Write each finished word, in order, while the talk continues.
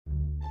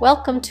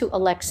Welcome to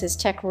Alexa's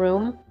Tech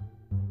Room.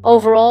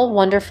 Overall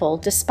wonderful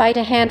despite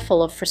a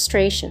handful of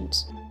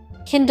frustrations.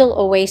 Kindle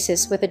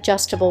Oasis with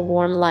adjustable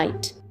warm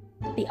light.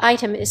 The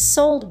item is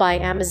sold by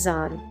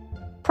Amazon.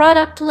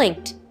 Product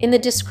linked in the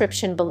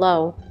description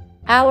below.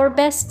 Our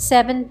best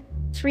 7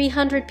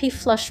 300p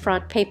flush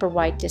front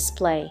paperwhite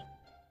display.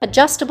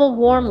 Adjustable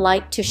warm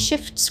light to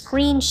shift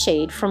screen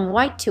shade from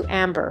white to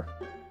amber.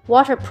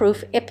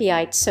 Waterproof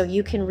Ipiite so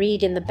you can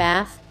read in the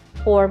bath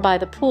or by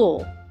the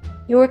pool.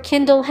 Your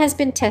Kindle has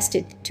been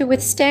tested to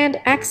withstand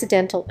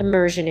accidental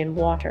immersion in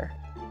water.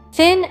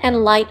 Thin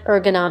and light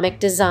ergonomic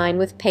design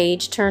with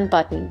page turn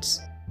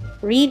buttons.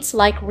 Reads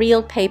like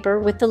real paper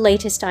with the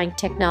latest ink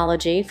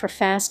technology for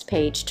fast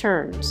page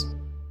turns.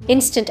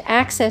 Instant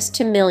access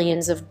to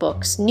millions of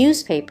books,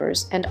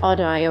 newspapers, and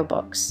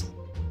audiobooks.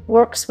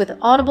 Works with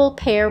Audible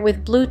pair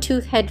with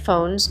Bluetooth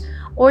headphones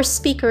or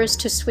speakers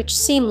to switch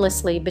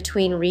seamlessly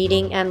between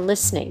reading and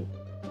listening.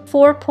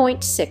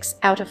 4.6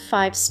 out of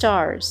 5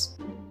 stars.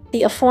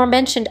 The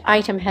aforementioned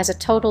item has a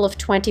total of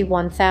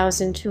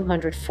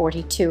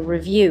 21,242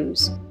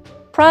 reviews.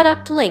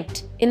 Product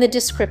linked in the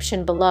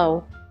description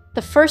below.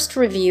 The first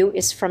review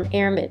is from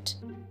Airmid.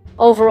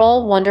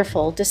 Overall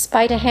wonderful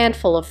despite a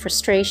handful of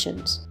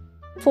frustrations.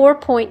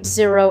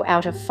 4.0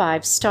 out of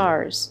 5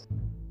 stars.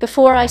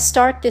 Before I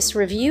start this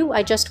review,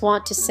 I just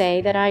want to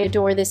say that I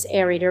adore this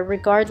e-reader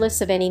regardless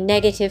of any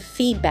negative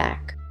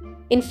feedback.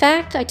 In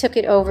fact, I took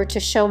it over to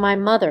show my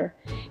mother,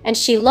 and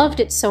she loved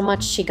it so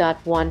much she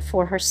got one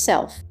for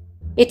herself.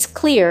 It's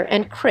clear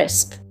and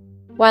crisp.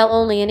 While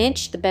only an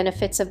inch, the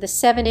benefits of the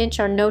 7-inch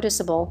are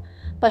noticeable,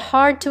 but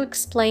hard to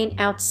explain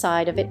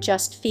outside of it.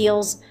 Just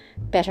feels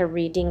better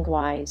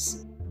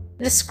reading-wise.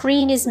 The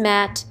screen is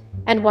matte,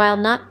 and while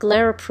not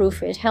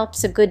glare-proof, it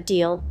helps a good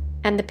deal,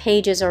 and the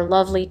pages are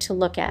lovely to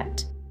look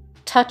at.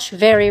 Touch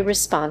very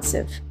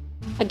responsive.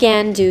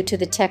 Again, due to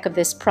the tech of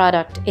this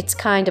product, it's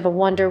kind of a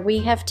wonder we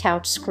have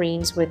touch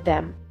screens with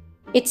them.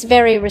 It's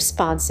very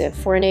responsive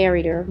for an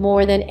e-reader,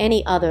 more than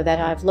any other that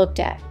I've looked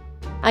at.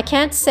 I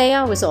can't say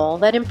I was all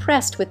that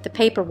impressed with the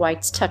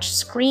Paperwhite's touch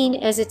screen,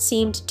 as it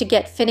seemed to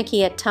get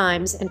finicky at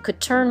times and could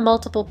turn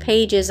multiple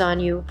pages on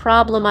you,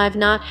 problem I've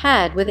not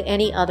had with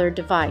any other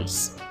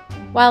device.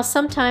 While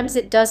sometimes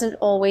it doesn't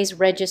always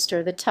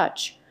register the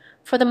touch,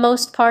 for the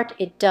most part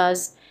it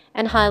does,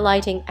 and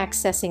highlighting,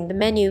 accessing the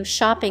menu,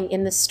 shopping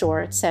in the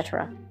store,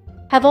 etc.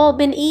 have all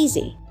been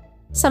easy.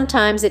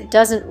 Sometimes it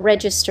doesn't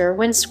register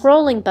when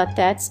scrolling, but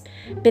that's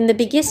been the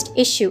biggest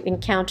issue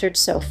encountered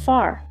so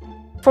far.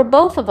 For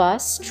both of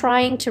us,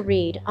 trying to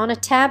read on a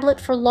tablet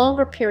for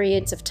longer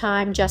periods of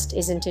time just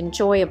isn't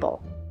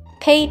enjoyable.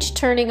 Page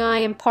turning, I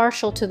am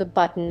partial to the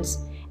buttons,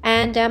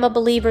 and am a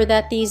believer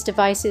that these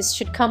devices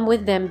should come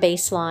with them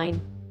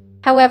baseline.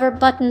 However,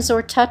 buttons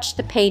or touch,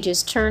 the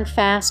pages turn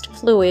fast,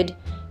 fluid,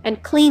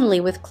 and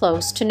cleanly with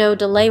close to no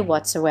delay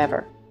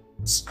whatsoever.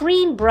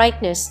 Screen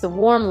brightness, the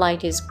warm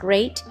light is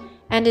great,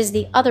 and is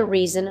the other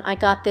reason I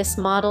got this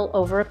model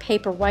over a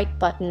Paperwhite.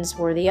 Buttons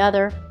were the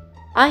other.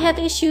 I have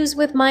issues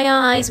with my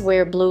eyes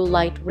where blue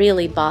light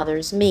really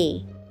bothers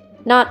me.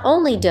 Not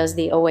only does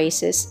the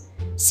Oasis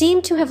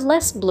seem to have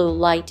less blue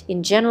light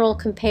in general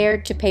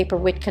compared to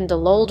Paperwhite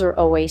Kindle older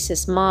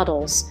Oasis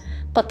models,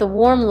 but the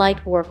warm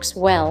light works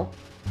well.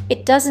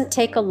 It doesn't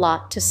take a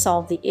lot to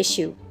solve the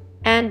issue,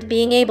 and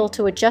being able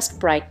to adjust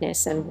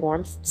brightness and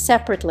warmth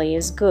separately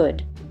is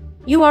good.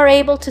 You are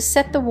able to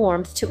set the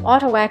warmth to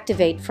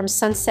auto-activate from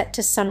sunset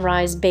to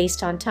sunrise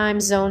based on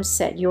time zone,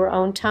 set your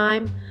own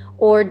time,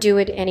 or do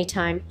it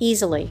anytime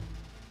easily.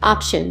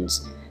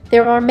 Options.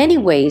 There are many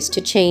ways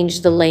to change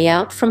the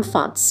layout, from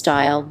font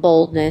style,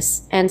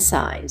 boldness, and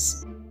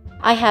size.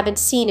 I haven't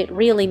seen it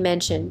really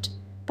mentioned,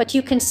 but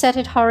you can set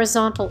it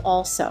horizontal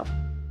also.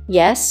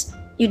 Yes,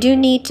 you do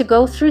need to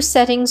go through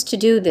settings to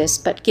do this,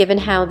 but given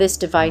how this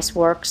device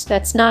works,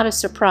 that's not a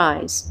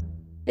surprise.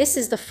 This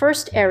is the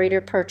first e-reader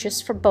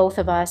purchase for both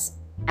of us,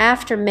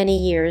 after many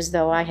years,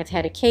 though I have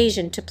had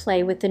occasion to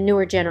play with the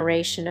newer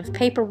generation of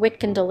Paperwhite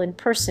Kindle in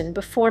person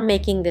before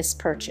making this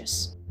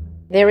purchase.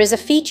 There is a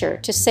feature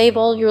to save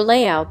all your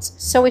layouts,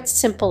 so it's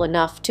simple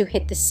enough to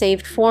hit the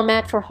saved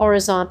format for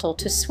horizontal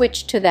to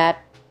switch to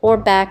that, or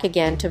back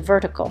again to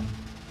vertical.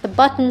 The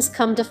buttons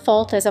come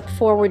default as up,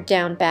 forward,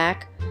 down,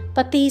 back,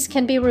 but these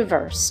can be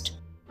reversed.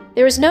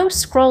 There is no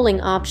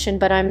scrolling option,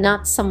 but I'm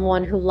not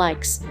someone who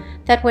likes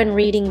that when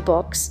reading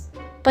books,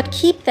 but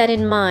keep that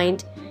in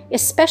mind,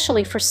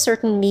 especially for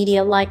certain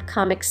media like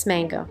comics,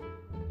 manga.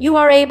 You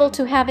are able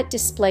to have it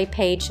display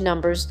page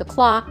numbers, the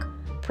clock,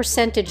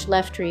 percentage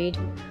left read,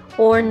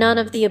 or none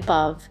of the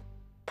above.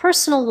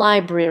 Personal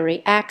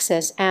library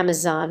access,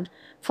 Amazon,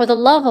 for the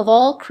love of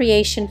all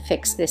creation,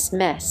 fix this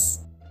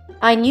mess.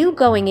 I knew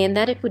going in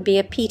that it would be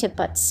a pita,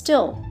 but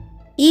still,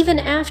 even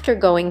after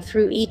going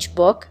through each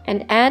book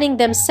and adding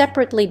them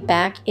separately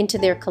back into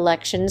their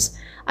collections,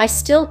 I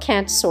still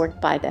can't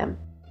sort by them.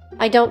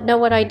 I don't know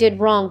what I did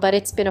wrong, but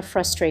it's been a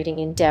frustrating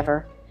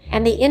endeavor,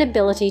 and the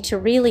inability to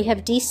really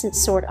have decent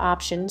sort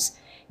options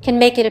can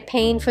make it a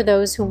pain for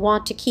those who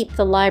want to keep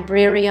the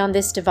library on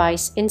this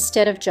device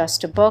instead of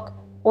just a book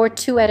or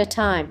two at a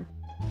time.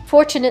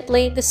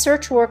 Fortunately, the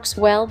search works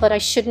well, but I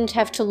shouldn't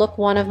have to look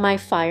one of my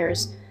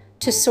fires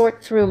to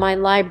sort through my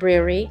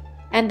library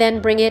and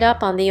then bring it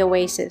up on the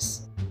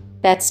Oasis.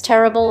 That's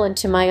terrible, and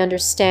to my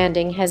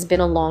understanding has been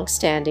a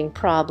long-standing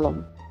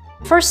problem.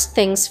 First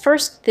things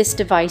first, this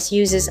device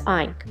uses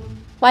INC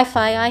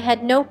Wi-Fi. I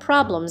had no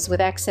problems with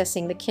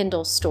accessing the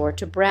Kindle store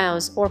to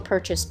browse or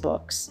purchase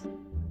books.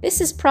 This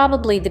is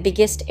probably the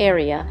biggest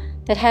area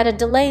that had a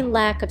delay,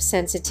 lack of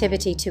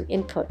sensitivity to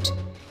input,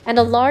 and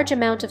a large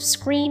amount of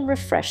screen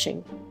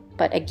refreshing.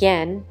 But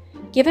again,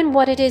 given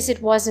what it is,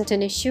 it wasn't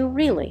an issue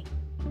really.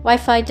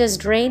 Wi-Fi does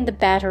drain the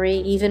battery,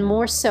 even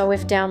more so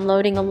if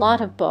downloading a lot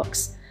of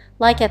books,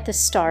 like at the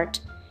start,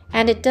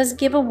 and it does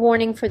give a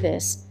warning for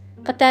this,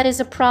 but that is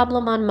a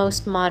problem on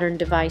most modern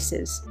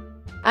devices.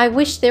 I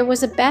wish there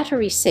was a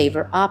battery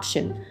saver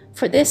option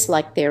for this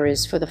like there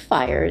is for the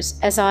Fires,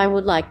 as I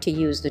would like to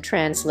use the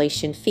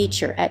translation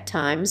feature at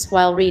times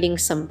while reading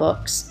some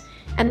books,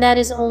 and that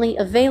is only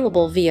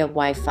available via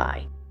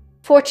Wi-Fi.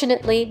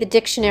 Fortunately, the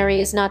dictionary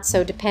is not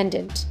so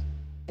dependent.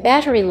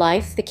 Battery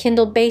life: the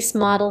Kindle base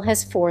model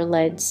has 4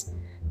 LEDs.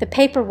 The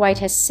Paperwhite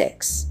has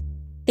 6.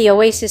 The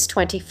Oasis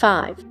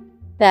 25.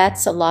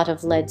 That's a lot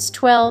of LEDs.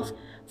 12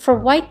 for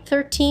white,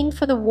 13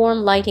 for the warm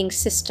lighting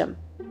system.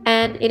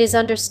 And it is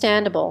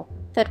understandable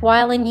that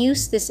while in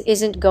use, this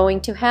isn't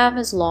going to have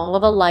as long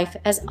of a life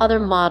as other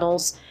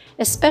models,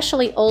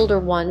 especially older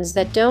ones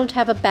that don't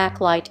have a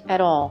backlight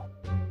at all.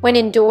 When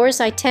indoors,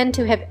 I tend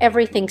to have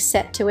everything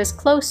set to as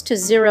close to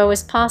 0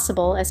 as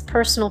possible as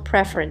personal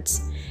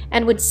preference,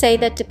 and would say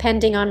that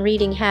depending on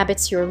reading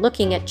habits, you're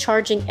looking at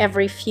charging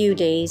every few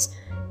days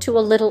to a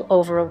little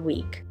over a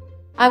week.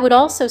 I would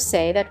also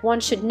say that one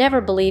should never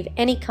believe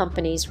any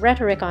company's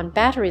rhetoric on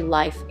battery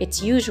life.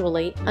 It's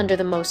usually under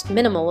the most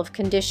minimal of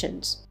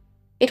conditions.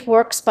 It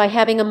works by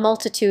having a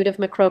multitude of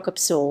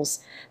microcapsules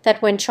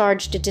that when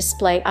charged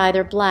display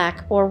either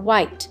black or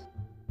white.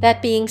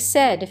 That being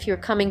said, if you're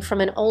coming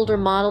from an older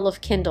model of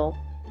Kindle,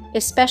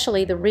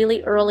 especially the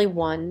really early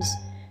ones,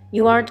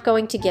 you aren't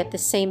going to get the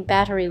same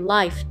battery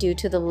life due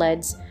to the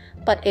LEDs,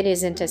 but it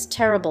isn't as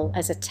terrible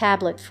as a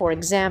tablet, for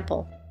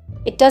example.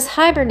 It does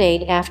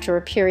hibernate after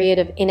a period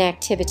of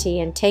inactivity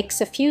and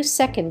takes a few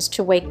seconds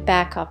to wake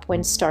back up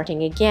when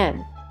starting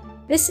again.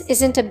 This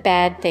isn't a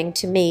bad thing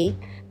to me,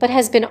 but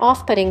has been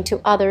off-putting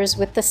to others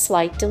with the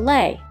slight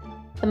delay.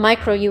 The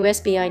micro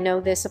USB, I know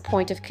this a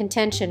point of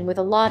contention with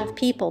a lot of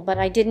people, but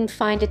I didn't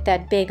find it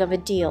that big of a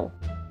deal.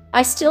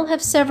 I still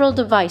have several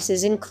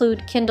devices,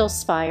 include Kindle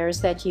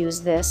Fires, that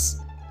use this.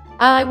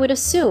 I would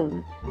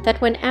assume that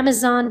when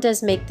Amazon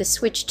does make the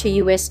switch to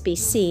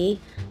USB-C,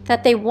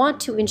 that they want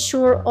to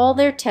ensure all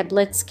their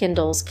tablets,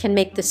 Kindles can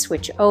make the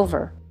switch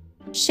over.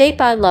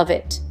 Shape: I love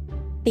it.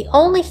 The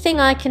only thing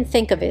I can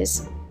think of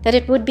is that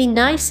it would be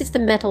nice if the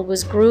metal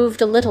was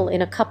grooved a little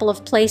in a couple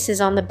of places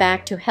on the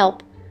back to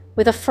help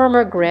with a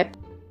firmer grip.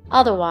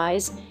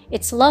 Otherwise,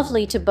 it's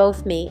lovely to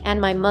both me and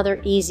my mother,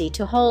 easy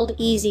to hold,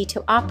 easy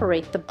to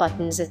operate the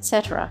buttons,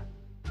 etc.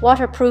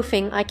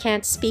 Waterproofing: I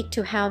can't speak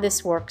to how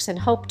this works and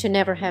hope to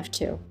never have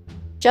to.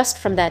 Just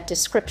from that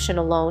description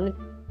alone,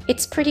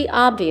 it's pretty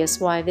obvious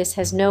why this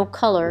has no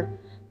color.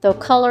 Though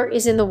color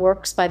is in the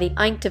works by the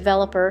INC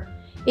developer,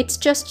 it's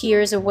just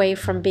years away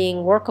from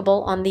being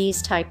workable on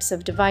these types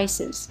of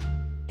devices.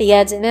 The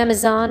ads in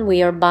Amazon: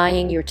 we are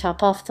buying your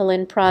top off the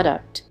line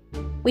product.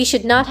 We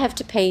should not have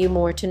to pay you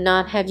more to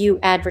not have you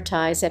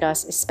advertise at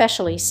us,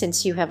 especially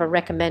since you have a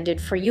recommended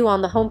for you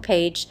on the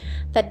homepage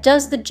that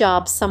does the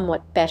job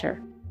somewhat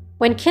better.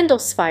 When Kindle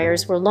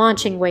Fires were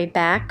launching way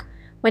back,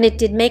 when it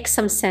did make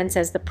some sense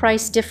as the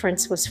price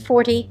difference was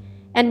 40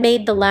 and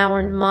made the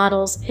lower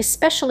models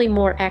especially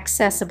more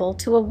accessible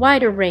to a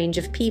wider range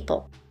of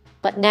people.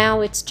 But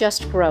now it's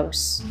just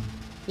gross.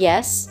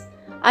 Yes,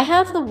 I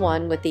have the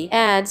one with the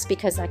ads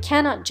because I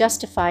cannot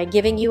justify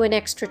giving you an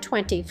extra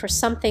 20 for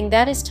something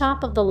that is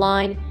top of the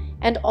line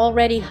and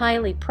already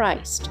highly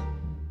priced.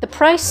 The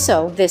price,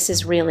 so this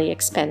is really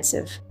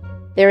expensive.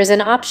 There is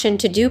an option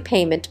to do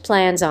payment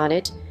plans on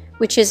it,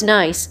 which is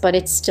nice, but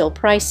it's still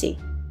pricey.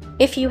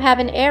 If you have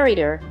an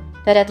e-reader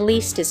that at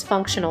least is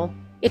functional,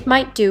 it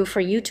might do for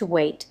you to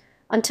wait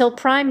until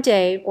Prime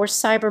Day or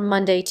Cyber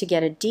Monday to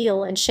get a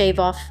deal and shave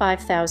off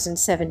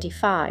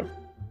 $5,075.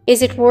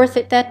 Is it worth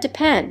it? That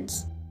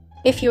depends.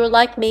 If you're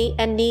like me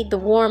and need the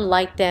warm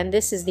light, then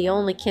this is the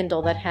only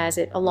Kindle that has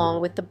it,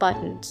 along with the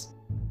buttons.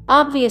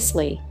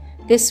 Obviously,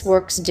 this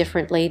works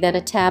differently than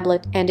a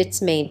tablet, and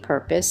its main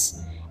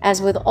purpose,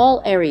 as with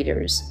all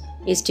e-readers,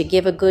 is to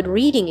give a good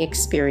reading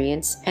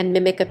experience and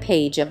mimic a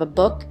page of a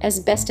book as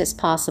best as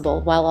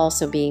possible while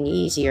also being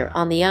easier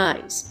on the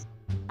eyes.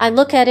 I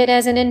look at it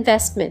as an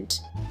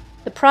investment.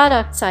 The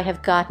products I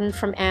have gotten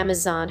from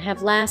Amazon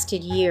have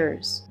lasted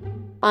years.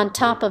 On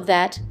top of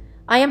that,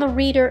 I am a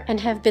reader and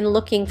have been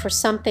looking for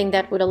something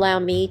that would allow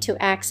me to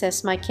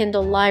access my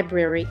Kindle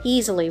library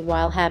easily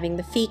while having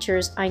the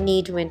features I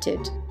need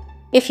wanted.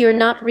 If you're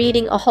not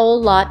reading a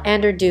whole lot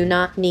and or do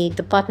not need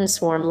the button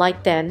swarm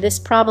light, then this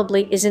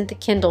probably isn't the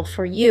Kindle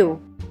for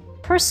you.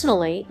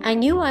 Personally, I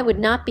knew I would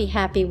not be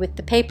happy with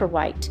the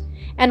Paperwhite,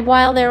 And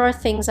while there are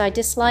things I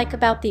dislike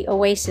about the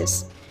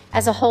Oasis,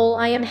 as a whole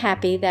I am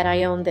happy that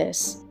I own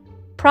this.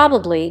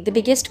 Probably the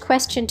biggest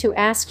question to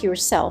ask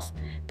yourself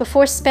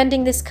before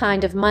spending this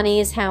kind of money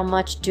is how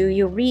much do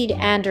you read,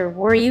 and or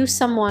were you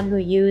someone who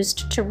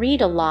used to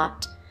read a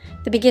lot?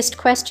 The biggest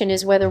question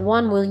is whether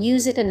one will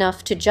use it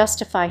enough to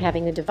justify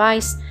having a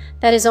device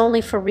that is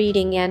only for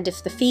reading, and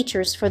if the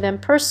features for them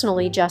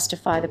personally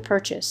justify the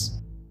purchase.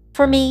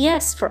 For me,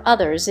 yes. For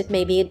others, it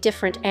may be a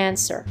different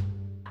answer.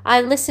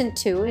 I listened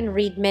to and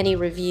read many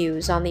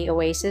reviews on the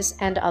Oasis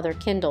and other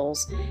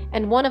Kindles,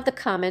 and one of the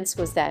comments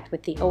was that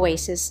with the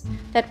Oasis,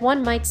 that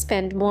one might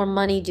spend more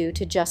money due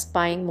to just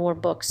buying more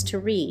books to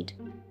read.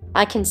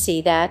 I can see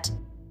that.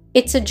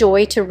 It's a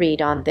joy to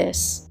read on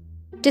this.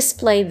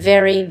 Display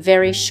very,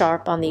 very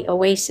sharp on the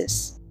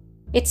Oasis.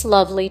 It's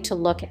lovely to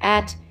look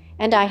at,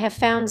 and I have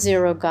found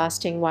zero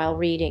ghosting while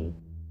reading.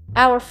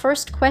 Our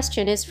first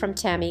question is from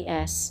Tammy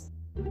S.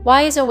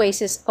 Why is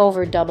Oasis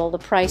over double the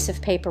price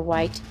of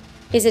Paperwhite?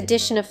 Is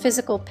addition of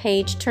physical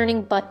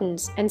page-turning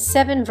buttons and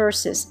 7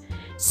 versus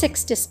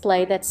 6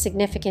 display that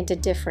significant a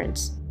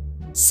difference?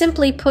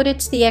 Simply put,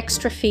 it's the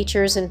extra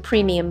features and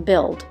premium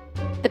build.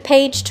 The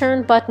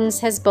page-turn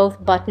buttons has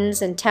both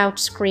buttons and touch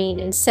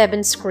screen and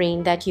 7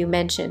 screen that you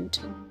mentioned.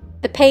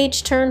 The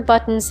page-turn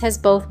buttons has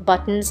both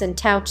buttons and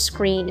touch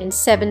screen and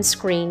 7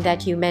 screen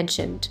that you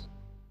mentioned.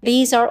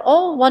 These are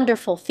all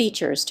wonderful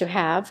features to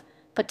have,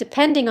 but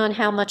depending on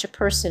how much a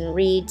person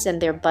reads and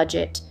their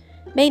budget,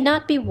 may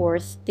not be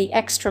worth the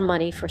extra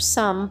money for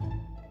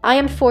some. I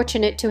am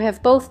fortunate to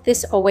have both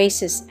this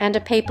Oasis and a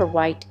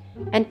Paperwhite,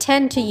 and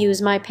tend to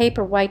use my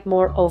Paperwhite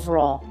more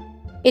overall.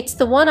 It's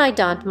the one I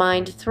don't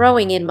mind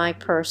throwing in my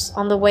purse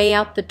on the way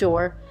out the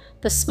door,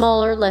 the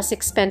smaller, less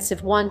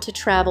expensive one to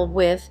travel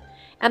with,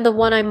 and the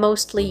one I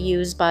mostly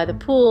use by the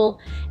pool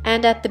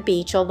and at the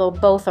beach, although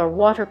both are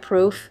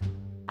waterproof.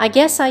 I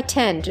guess I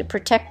tend to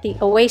protect the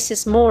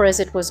Oasis more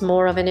as it was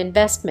more of an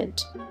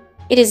investment.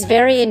 It is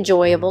very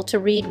enjoyable to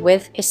read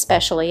with,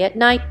 especially at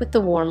night with the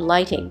warm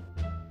lighting.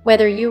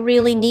 Whether you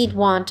really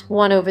want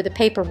one over the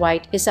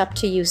Paperwhite is up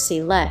to you.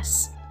 See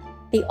less.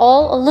 The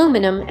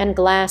all-aluminum and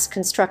glass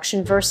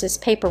construction versus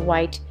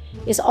Paperwhite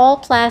is all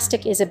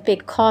plastic is a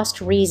big cost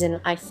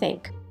reason, I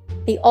think.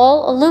 The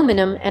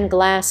all-aluminum and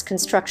glass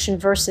construction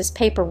versus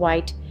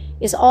Paperwhite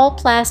is all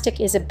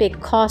plastic is a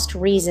big cost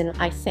reason,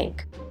 I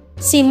think.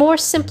 See, more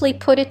simply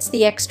put, it's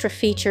the extra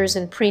features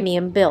and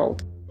premium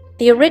build.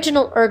 The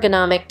original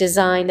ergonomic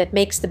design that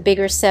makes the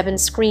bigger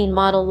 7-screen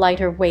model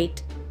lighter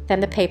weight than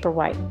the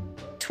Paperwhite.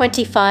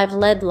 25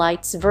 LED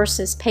lights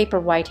versus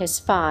Paperwhite has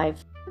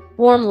 5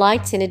 warm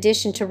lights in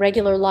addition to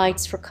regular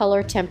lights for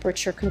color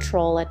temperature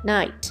control at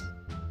night.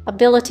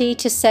 Ability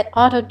to set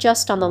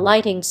auto-adjust on the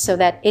lighting so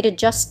that it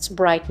adjusts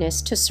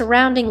brightness to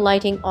surrounding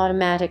lighting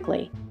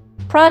automatically.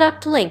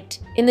 Product linked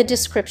in the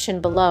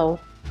description below.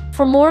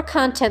 For more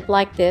content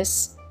like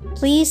this,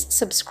 please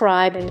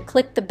subscribe and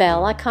click the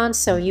bell icon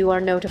so you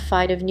are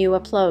notified of new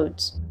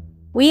uploads.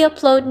 We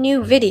upload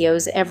new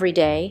videos every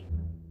day.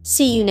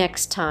 See you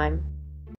next time.